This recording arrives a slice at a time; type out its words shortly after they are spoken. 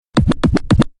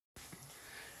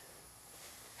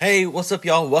Hey, what's up,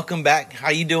 y'all? Welcome back. How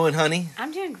you doing, honey?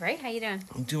 I'm doing great. How you doing?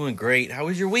 I'm doing great. How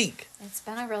was your week? It's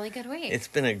been a really good week. It's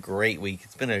been a great week.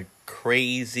 It's been a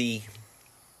crazy,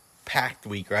 packed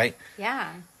week, right?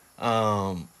 Yeah.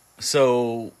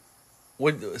 So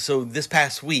this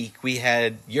past week we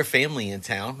had your family in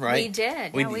town, right? We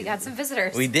did. We got some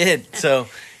visitors. We did. So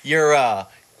your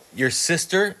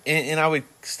sister, and I would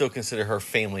still consider her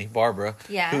family, Barbara.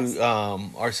 Yes. Who,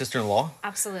 our sister-in-law.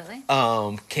 Absolutely.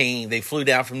 Came. They flew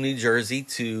down from New Jersey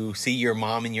to see your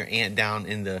mom and your aunt down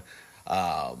in the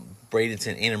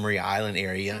Bradenton, Anna Maria Island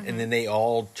area, and then they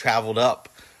all traveled up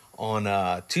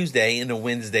on Tuesday and a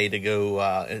Wednesday to go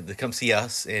to come see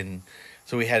us, and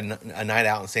so we had a night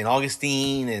out in St.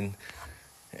 Augustine, and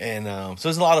so it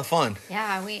was a lot of fun.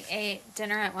 Yeah, we ate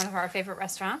dinner at one of our favorite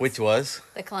restaurants. Which was?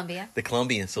 The Columbia. The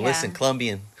Columbian. So Yeah. listen,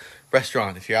 Columbian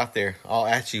restaurant, if you're out there, I'll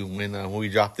at you when we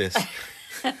drop this.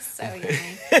 So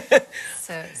yummy.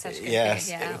 Such good food. Yeah,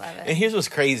 I love it. And here's what's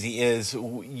crazy is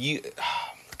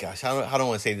gosh, how do I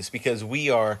want to say this? Because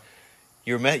you were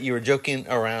joking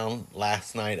around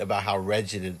last night about how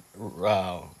rigid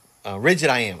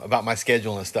I am about my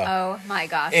schedule and stuff. Oh my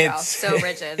gosh, y'all. So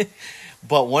rigid.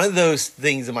 But one of those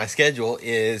things in my schedule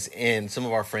is, and some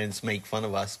of our friends make fun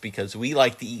of us because we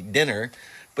like to eat dinner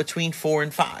between 4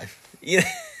 and 5. You know?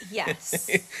 Yes.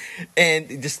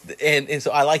 and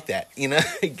so I like that,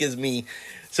 it gives me,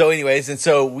 so anyways, and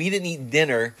so we didn't eat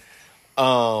dinner,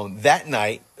 that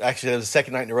night. Actually, that was the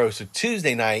second night in a row. So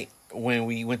Tuesday night when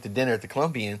we went to dinner at the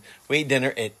Columbian, we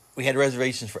had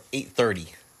reservations for 8:30.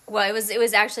 Well, it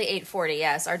was actually 8:40.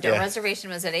 Yes, our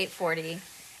reservation was at 8:40.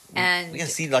 And we got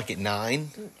seated like at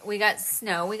 9. We got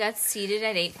seated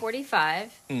at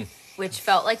 8:45, which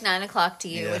felt like 9 o'clock to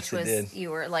you, Yes, which was, it did.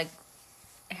 You were like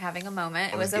having a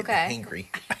moment. It was getting okay. Angry.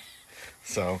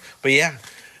 But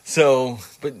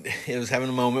it was having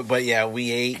a moment. But yeah,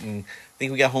 we ate, and I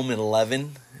think we got home at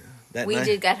 11 that We night.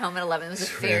 did get home at 11. It was a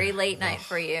very late night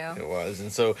for you. It was,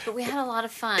 and so. But we had a lot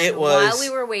of fun. It was. While we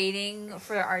were waiting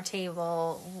for our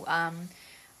table,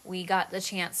 we got the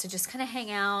chance to just kind of hang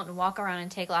out and walk around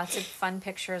and take lots of fun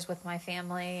pictures with my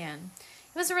family, and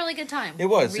it was a really good time. It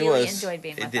was. Really enjoyed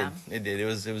being with them. It did. It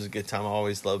was a good time. I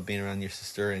always loved being around your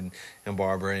sister and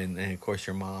Barbara, and of course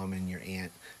your mom and your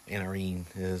aunt Irene.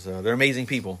 They're amazing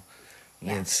people,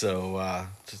 and so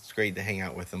it's great to hang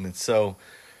out with them. And so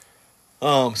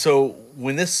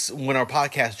when our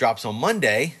podcast drops on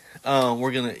Monday,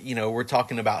 we're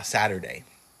talking about Saturday,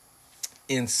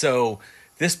 and so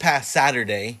this past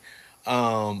Saturday,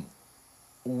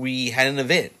 we had an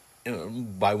event.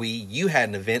 You had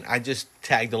an event. I just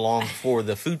tagged along for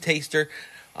the food taster.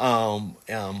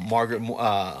 Margaret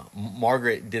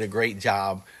did a great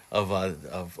job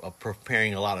of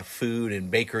preparing a lot of food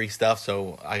and bakery stuff.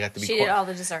 So I got to be. She did all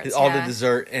the desserts. The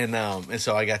dessert, and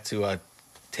so I got to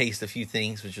taste a few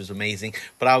things, which was amazing.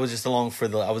 But I was just along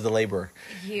I was the laborer.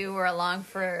 You were along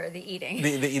for the eating.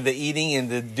 The eating and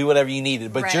to do whatever you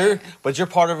needed. But Right. you're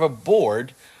part of a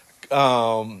board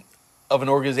of an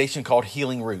organization called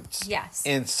Healing Roots. Yes.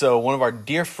 And so one of our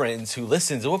dear friends who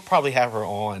listens, we'll probably have her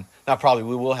on. Not probably,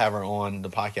 we will have her on the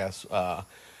podcast.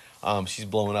 She's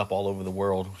blowing up all over the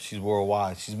world. She's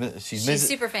worldwide. She's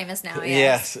super famous now.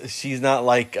 Yes. She's not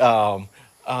like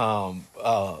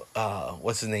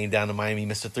what's his name down in Miami,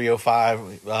 Mr.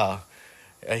 305.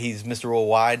 He's Mr.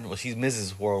 Worldwide. Well, she's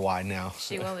Mrs. Worldwide now.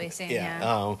 She will be soon.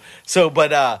 Yeah.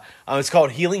 It's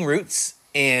called Healing Roots,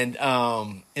 and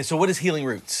so what is Healing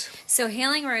Roots? So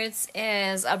Healing Roots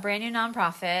is a brand new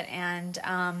nonprofit, and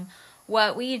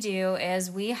what we do is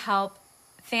we help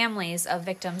families of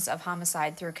victims of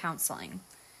homicide through counseling.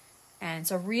 And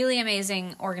it's a really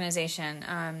amazing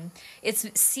organization.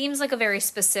 It seems like a very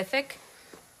specific,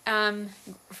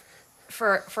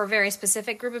 for a very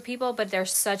specific group of people, but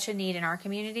there's such a need in our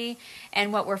community.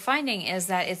 And what we're finding is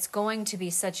that it's going to be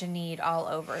such a need all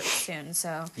over soon.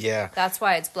 So that's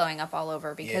why it's blowing up all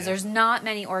over, because there's not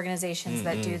many organizations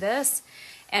that do this.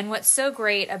 And what's so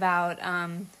great about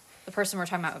the person we're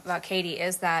talking about Katie,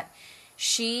 is that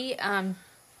she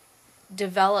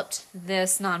developed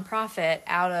this nonprofit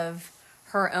out of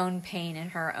her own pain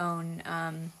and her own,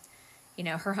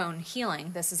 her own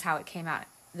healing. This is how it came out.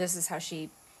 This is how she,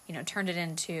 turned it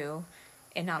into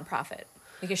a nonprofit,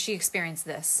 because she experienced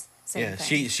this same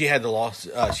thing. She had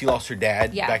she lost her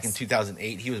dad back in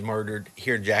 2008. He was murdered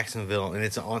here in Jacksonville, and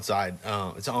it's an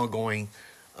ongoing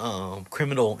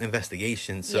criminal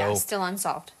investigation. So still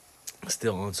unsolved.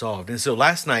 And so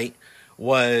last night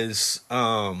was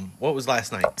what was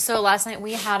last night? So last night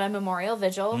we had a memorial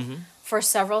vigil for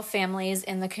several families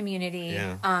in the community,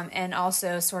 and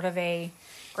also sort of a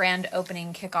grand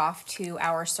opening kickoff to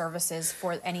our services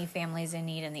for any families in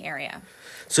need in the area.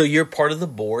 So you're part of the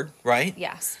board, right?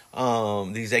 Yes.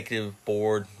 The executive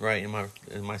board, right? Am I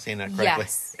saying that correctly?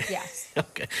 Yes.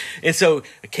 Okay. And so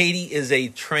Katie is a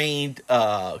trained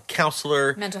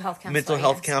counselor, mental health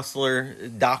counselor,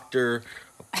 doctor,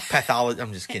 pathologist.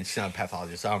 I'm just kidding. She's not a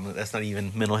pathologist. I don't know. That's not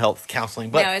even mental health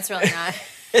counseling. But no, it's really not.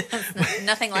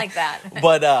 Nothing like that.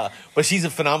 But she's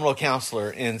a phenomenal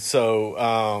counselor, and so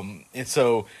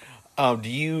do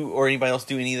you or anybody else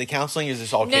do any of the counseling? Or is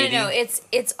this all Katie? No.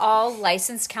 It's all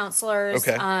licensed counselors.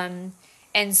 Okay.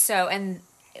 And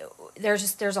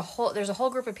there's a whole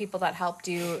group of people that help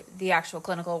do the actual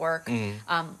clinical work.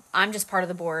 I'm just part of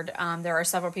the board. There are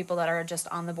several people that are just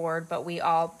on the board, but we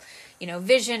all,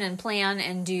 vision and plan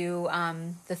and do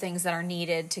the things that are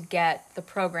needed to get the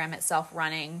program itself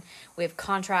running. We have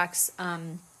contracts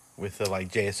with the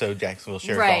JSO, Jacksonville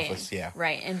Sheriff's Office,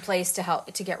 right, in place to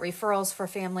help to get referrals for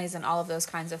families and all of those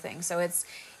kinds of things. So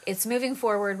it's moving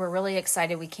forward. We're really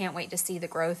excited. We can't wait to see the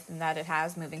growth and that it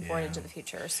has moving forward into the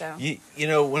future. So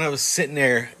when I was sitting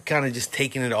there, kind of just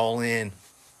taking it all in,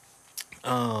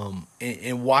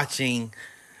 and watching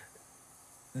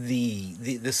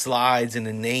the slides and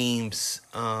the names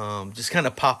just kind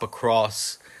of pop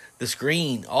across the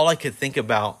screen, all I could think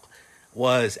about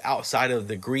was outside of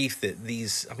the grief that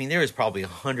there was probably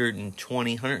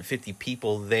 120, 150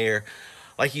 people there.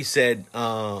 Like you said,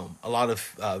 a lot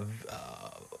of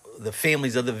the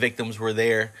families of the victims were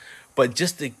there, but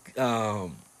just as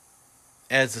the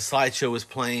slideshow was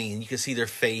playing and you could see their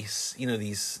face,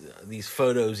 these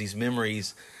photos, these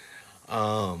memories,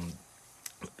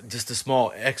 just a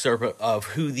small excerpt of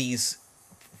who these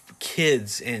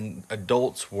kids and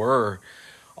adults were.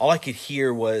 All I could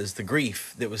hear was the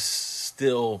grief that was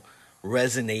still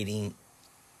resonating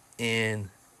in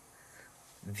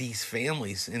these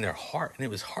families in their heart. And it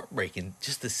was heartbreaking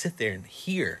just to sit there and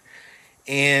hear.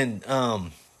 And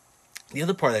the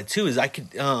other part of that too is I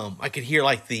could hear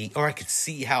I could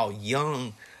see how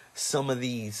young some of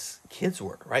these kids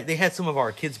were, right? They had some of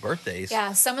our kids' birthdays.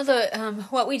 Yeah, some of the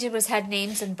what we did was had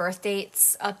names and birth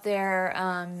dates up there,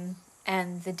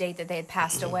 and the date that they had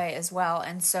passed away as well.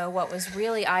 And so what was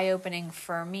really eye-opening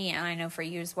for me, and I know for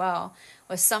you as well,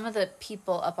 was some of the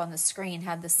people up on the screen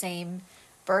had the same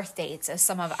birth dates as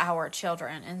some of our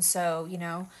children. And so,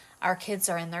 our kids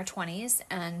are in their 20s,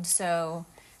 and so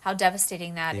how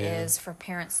devastating that is for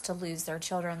parents to lose their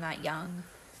children that young.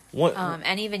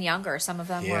 And even younger. Some of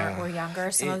them were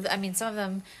younger. Some of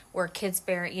them were kids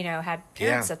had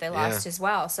parents that they lost as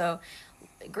well. So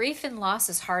grief and loss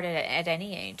is hard at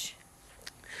any age.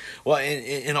 Well,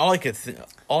 and all I could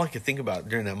think about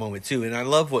during that moment too, and I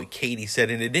love what Katie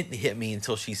said, and it didn't hit me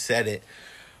until she said it,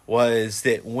 was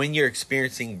that when you're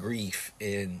experiencing grief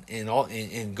and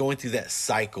going through that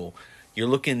cycle, you're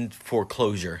looking for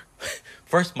closure.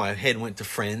 First, my head went to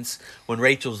Friends when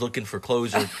Rachel's looking for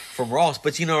closure from Ross.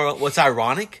 But you know what's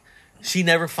ironic? She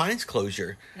never finds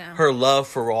closure. No. Her love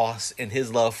for Ross and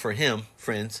his love for him,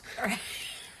 Friends. Right.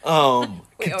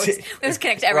 We always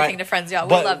connect everything to Friends, y'all.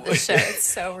 We love this show. It's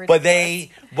so ridiculous.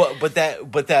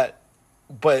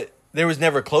 But there was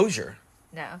never closure.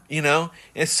 No.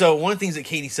 And so one of the things that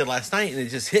Katie said last night, and it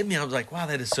just hit me, I was like, wow,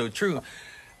 that is so true.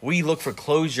 We look for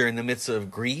closure in the midst of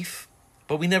grief,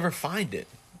 but we never find it,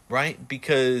 right?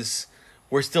 Because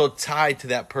we're still tied to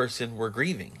that person we're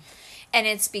grieving. And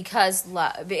it's because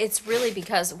love. It's really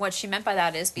because what she meant by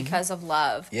that is because of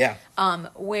love. Yeah.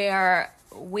 Where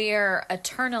we're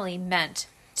eternally meant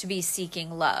to be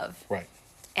seeking love. Right.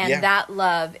 And that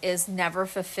love is never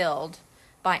fulfilled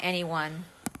by anyone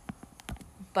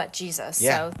but Jesus.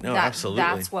 Yeah. So absolutely.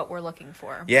 That's what we're looking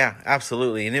for. Yeah,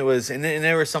 absolutely. And it was, and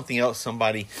there was something else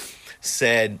somebody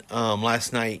said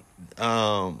last night,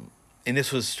 and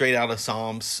this was straight out of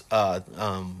Psalms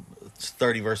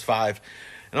 30 verse 5.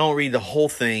 And I won't read the whole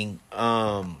thing,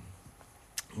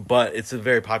 but it's a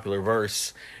very popular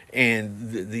verse.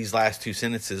 And these last two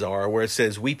sentences are where it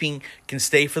says, weeping can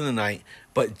stay for the night,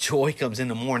 but joy comes in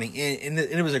the morning. And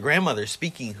it was a grandmother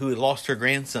speaking who had lost her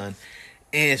grandson.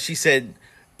 And she said,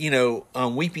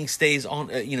 weeping stays on,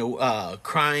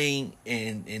 crying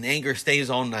and anger stays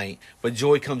all night, but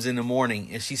joy comes in the morning.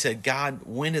 And she said, God,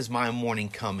 when is my morning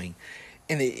coming?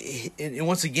 And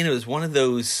once again, it was one of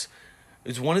those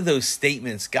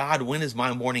statements, God, when is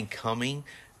my morning coming?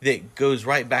 That goes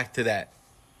right back to that,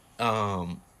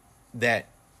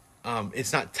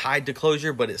 it's not tied to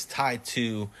closure, but it's tied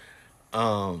to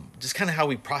just kind of how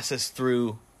we process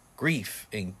through grief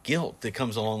and guilt that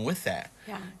comes along with that.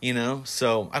 Yeah.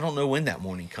 So I don't know when that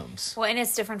morning comes. Well, and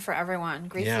it's different for everyone.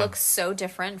 Grief looks so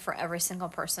different for every single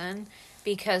person.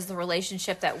 because the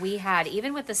relationship that we had,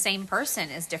 even with the same person,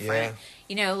 is different.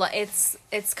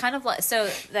 It's kind of like, so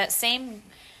that same,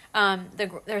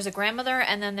 there's a grandmother,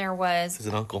 and then there was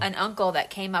an uncle that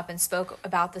came up and spoke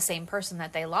about the same person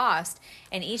that they lost,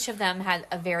 and each of them had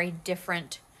a very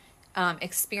different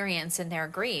experience in their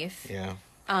grief.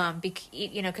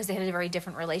 Because they had a very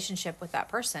different relationship with that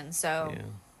person. So,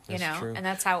 true. And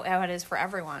that's how it is for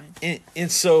everyone.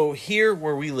 And so here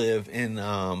where we live in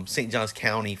St. Johns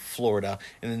County, Florida,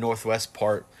 in the northwest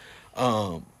part,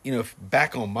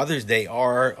 back on Mother's Day,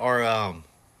 our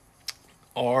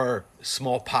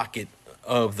small pocket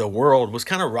of the world was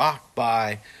kind of rocked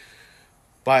by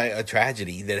a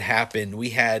tragedy that happened.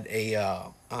 We had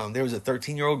there was a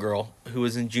 13-year-old girl who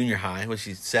was in junior high, which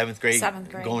she's seventh grade,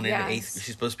 going into eighth.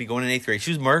 She's supposed to be going in eighth grade.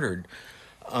 She was murdered.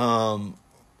 Her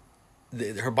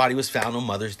body was found on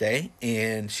Mother's Day,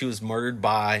 and she was murdered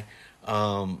by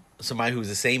somebody who was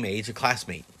the same age, a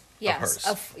classmate of hers.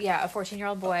 A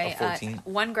 14-year-old boy,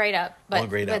 1 grade up,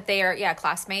 but they are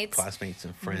classmates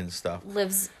and friends stuff.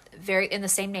 Lives in the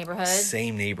same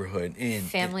neighborhood, and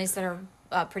families that are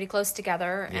pretty close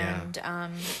together, and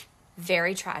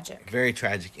very tragic. Very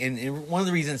tragic. And one of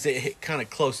the reasons it hit kind of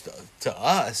close to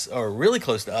us, or really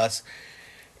close to us,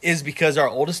 is because our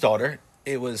oldest daughter,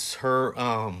 it was her,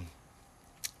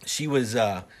 she was...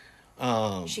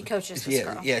 she coaches this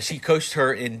girl. Yeah, she coached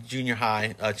her in junior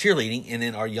high cheerleading, and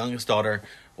then our youngest daughter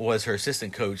was her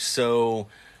assistant coach. So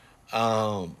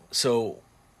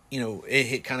it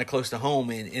hit kind of close to home,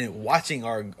 and watching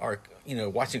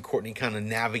watching Courtney kind of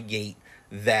navigate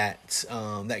that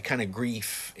kind of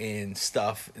grief and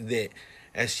stuff, that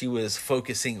as she was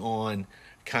focusing on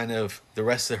kind of the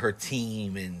rest of her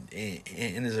team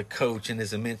and as a coach and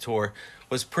as a mentor,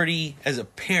 was pretty, as a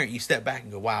parent, you step back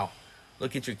and go, wow,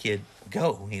 look at your kid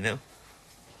go,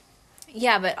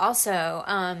 Yeah, but also,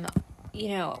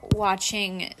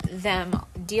 watching them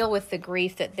deal with the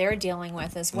grief that they're dealing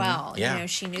with as well. Yeah.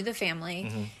 She knew the family.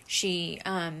 Mm-hmm. She,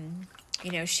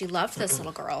 she loved this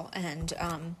little girl, and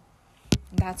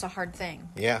that's a hard thing.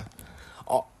 Yeah.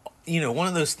 One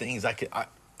of those things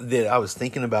that I was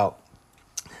thinking about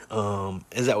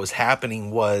as that was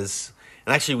happening was,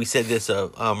 and actually we said this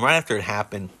right after it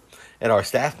happened at our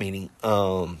staff meeting,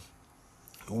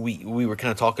 we were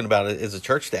kind of talking about it as a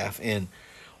church staff, and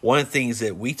one of the things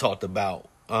that we talked about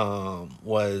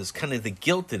was kind of the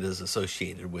guilt that is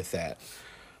associated with that.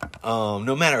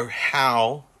 No matter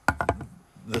how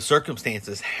the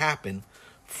circumstances happen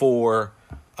for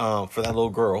that little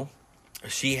girl,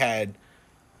 she had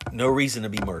no reason to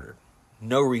be murdered,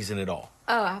 no reason at all.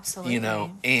 Oh, absolutely.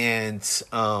 And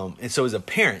so as a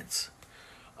parent,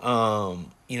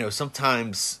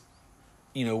 sometimes,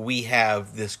 we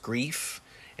have this grief,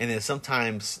 and then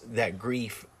sometimes that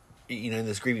grief, in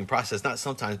this grieving process, not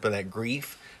sometimes, but that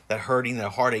grief, that hurting,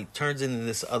 that heartache turns into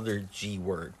this other G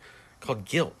word called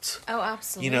guilt. Oh,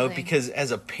 absolutely. Because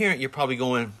as a parent, you're probably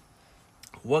going,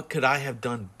 what could I have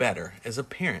done better as a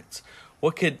parent?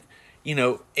 What could,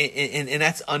 and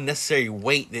that's unnecessary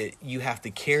weight that you have to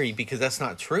carry, because that's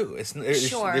not true.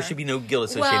 Sure. There should be no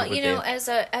guilt associated with it. Well,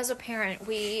 as a parent,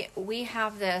 we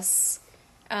have this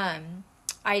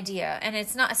idea, and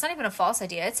it's not even a false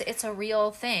idea. It's a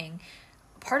real thing.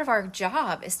 Part of our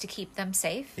job is to keep them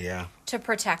safe. Yeah. To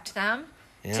protect them.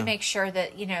 Yeah. To make sure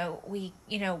that we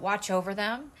watch over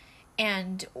them,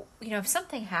 and if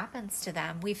something happens to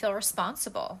them, we feel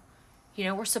responsible.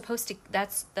 We're supposed to.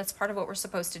 That's part of what we're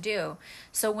supposed to do.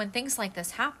 So when things like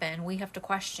this happen, we have to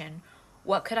question,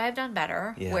 what could I have done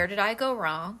better? Yeah. Where did I go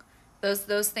wrong?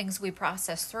 Those things we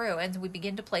process through, and we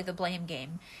begin to play the blame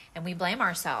game, and we blame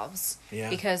ourselves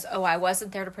because, I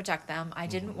wasn't there to protect them. I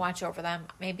didn't watch over them.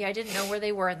 Maybe I didn't know where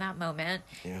they were in that moment.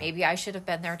 Yeah. Maybe I should have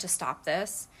been there to stop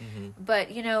this. Mm-hmm. But,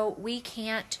 we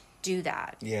can't do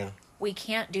that. Yeah. We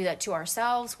can't do that to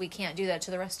ourselves. We can't do that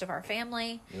to the rest of our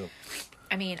family. Yep.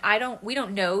 I mean, we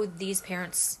don't know these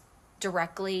parents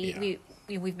directly.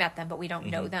 Yeah. We've met them, but we don't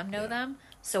know them.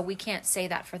 So we can't say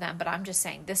that for them. But I'm just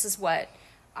saying, this is what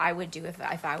I would do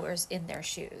if I was in their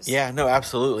shoes. Yeah, no,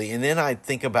 absolutely. And then I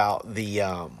think about the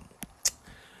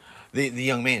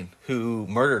young man who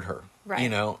murdered her,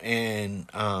 right? And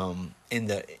in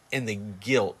the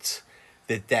guilt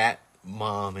that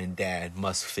mom and dad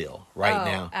must feel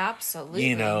now.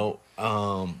 Absolutely.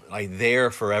 Like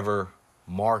they're forever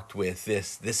marked with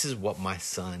this. This is what my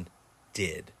son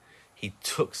did. He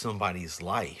took somebody's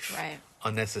life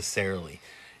unnecessarily.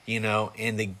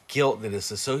 And the guilt that is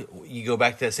so. You go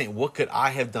back to that saying, what could I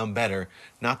have done better,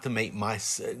 not for my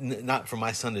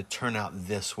son to turn out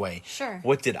this way? Sure.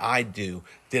 What did I do?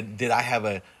 Did I have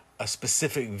a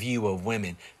specific view of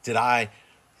women? Did I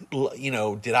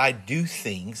did I do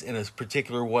things in a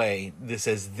particular way that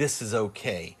says this is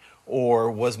okay?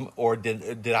 Or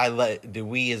did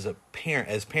we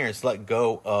as parents let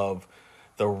go of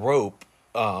the rope,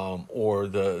 or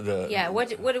the what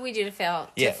did we do to fail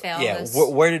this?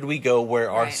 Where did we go where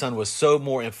our son was so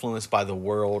more influenced by the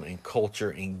world and culture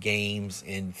and games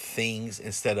and things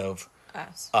instead of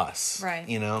us, right?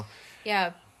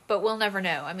 Yeah, but we'll never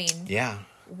know. I mean,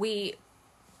 we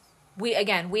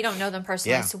don't know them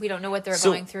personally, so we don't know what they're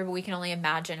going through, but we can only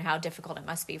imagine how difficult it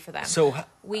must be for them. So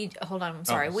we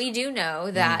do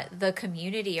know that the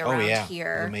community around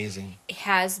here amazing.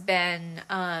 Has been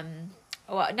I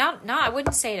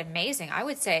wouldn't say it amazing. I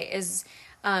would say is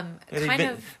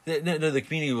the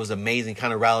community was amazing,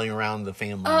 kind of rallying around the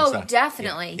family. Oh,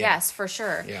 definitely, yes, for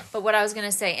sure. Yeah. But what I was going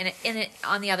to say, in it,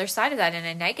 on the other side of that, in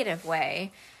a negative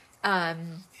way,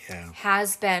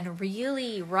 has been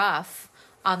really rough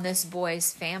on this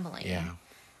boy's family.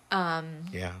 And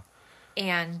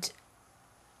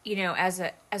as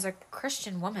a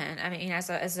Christian woman, I mean, as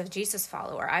a Jesus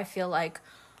follower, I feel like,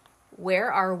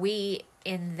 where are we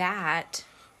in that?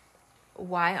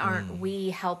 Why aren't we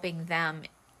helping them?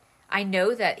 I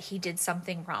know that he did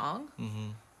something wrong,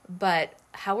 but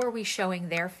how are we showing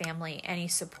their family any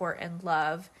support and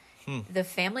love? The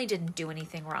family didn't do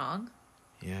anything wrong.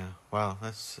 Yeah. Wow.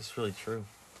 That's really true.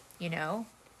 I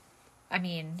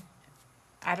mean,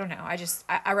 I don't know.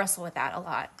 I wrestle with that a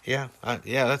lot. Yeah.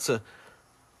 That's a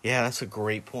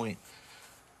great point.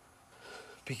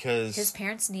 Because his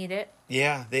parents need it.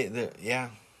 Yeah. They're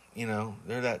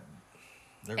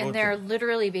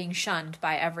literally being shunned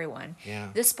by everyone.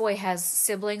 Yeah. This boy has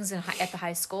siblings at the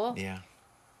high school. Yeah.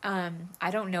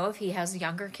 I don't know if he has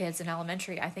younger kids in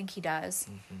elementary. I think he does.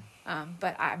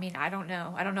 But I mean, I don't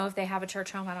know. I don't know if they have a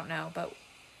church home. I don't know. But,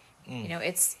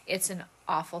 it's an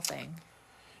awful thing.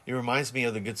 It reminds me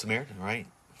of the Good Samaritan, right?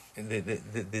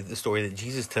 The story that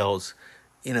Jesus tells,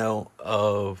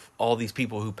 of all these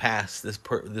people who passed this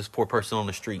poor person on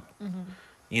the street,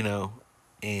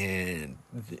 and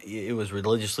it was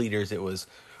religious leaders. It was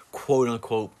quote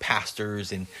unquote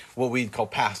pastors and what we'd call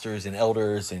pastors and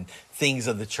elders and things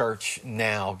of the church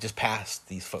now just passed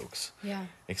these folks. Yeah.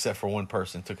 Except for one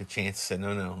person took a chance and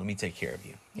said, no, let me take care of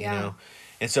you. You know?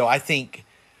 And so I think,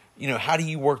 how do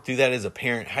you work through that as a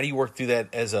parent? How do you work through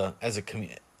that as a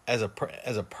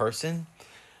person?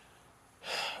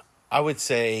 I would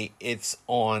say it's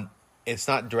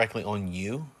not directly on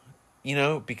you,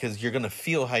 because you're going to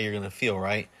feel how you're going to feel,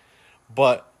 right?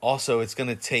 But also it's going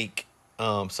to take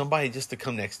somebody just to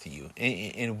come next to you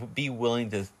and be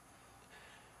willing to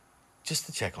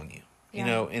check on you,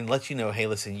 and let you know, hey,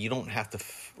 listen, you don't have to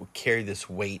carry this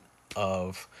weight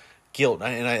of guilt.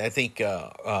 And I think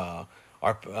our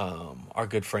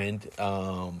good friend,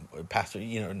 Pastor,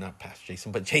 not Pastor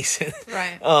Jason, but Jason,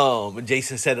 right?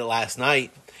 Jason said it last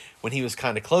night when he was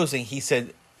kind of closing. He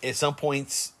said at some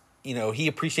points, he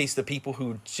appreciates the people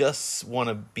who just want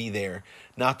to be there,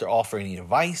 not to offer any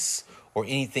advice or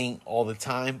anything all the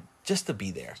time, just to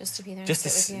be there. Just to be there. Just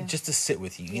to sit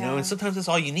with you, and sometimes that's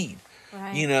all you need.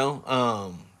 Right.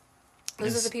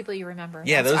 Those are the people you remember.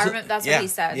 Yeah, that's what he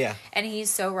said. Yeah. And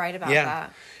he's so right about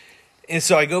that. And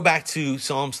so I go back to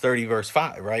Psalms 30, verse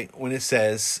 5, right? When it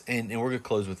says, and we're going to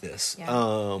close with this.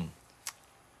 Yeah.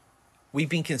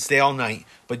 Weeping can stay all night,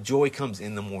 but joy comes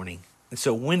in the morning. And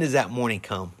so when does that morning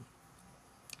come?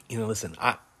 Listen,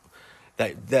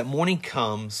 that morning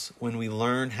comes when we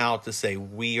learn how to say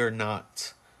we should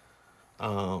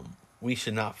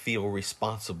not feel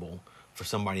responsible for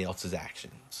somebody else's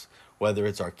actions, whether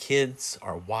it's our kids,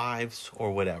 our wives,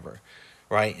 or whatever,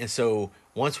 right? And so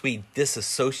once we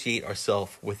disassociate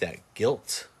ourselves with that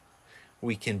guilt,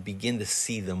 we can begin to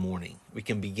see the morning. We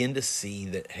can begin to see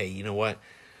that, hey, you know what?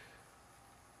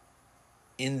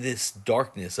 In this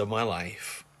darkness of my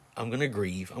life, I'm going to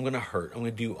grieve. I'm going to hurt. I'm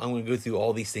going to go through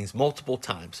all these things multiple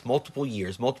times, multiple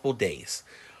years, multiple days.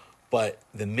 But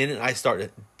the minute I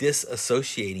start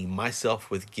disassociating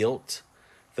myself with guilt,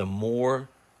 the more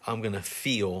I'm going to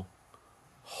feel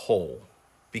whole.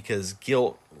 Because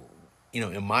guilt,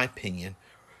 in my opinion,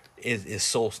 is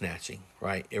soul snatching,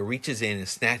 right? It reaches in and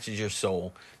snatches your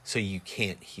soul so you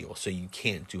can't heal, so you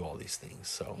can't do all these things.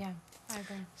 So yeah, I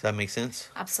agree. Does that make sense?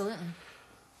 Absolutely.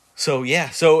 So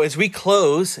so as we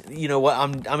close, what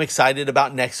I'm excited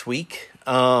about next week.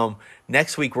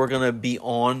 Next week we're gonna be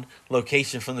on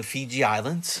location from the Fiji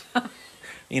Islands.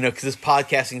 because this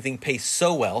podcasting thing pays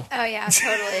so well. Oh yeah,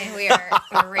 totally.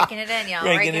 We're raking it in, y'all.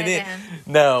 Raking it in.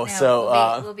 No,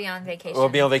 so we'll be on vacation. We'll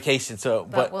be on vacation.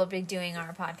 But we'll be doing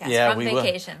our podcast from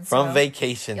vacation. From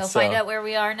vacation. You'll find out where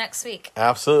we are next week.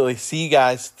 Absolutely. See you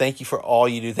guys. Thank you for all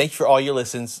you do. Thank you for all your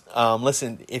listens.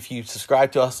 Listen, if you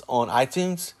subscribe to us on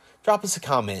iTunes, drop us a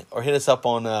comment or hit us up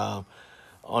on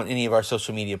any of our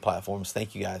social media platforms.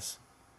 Thank you guys.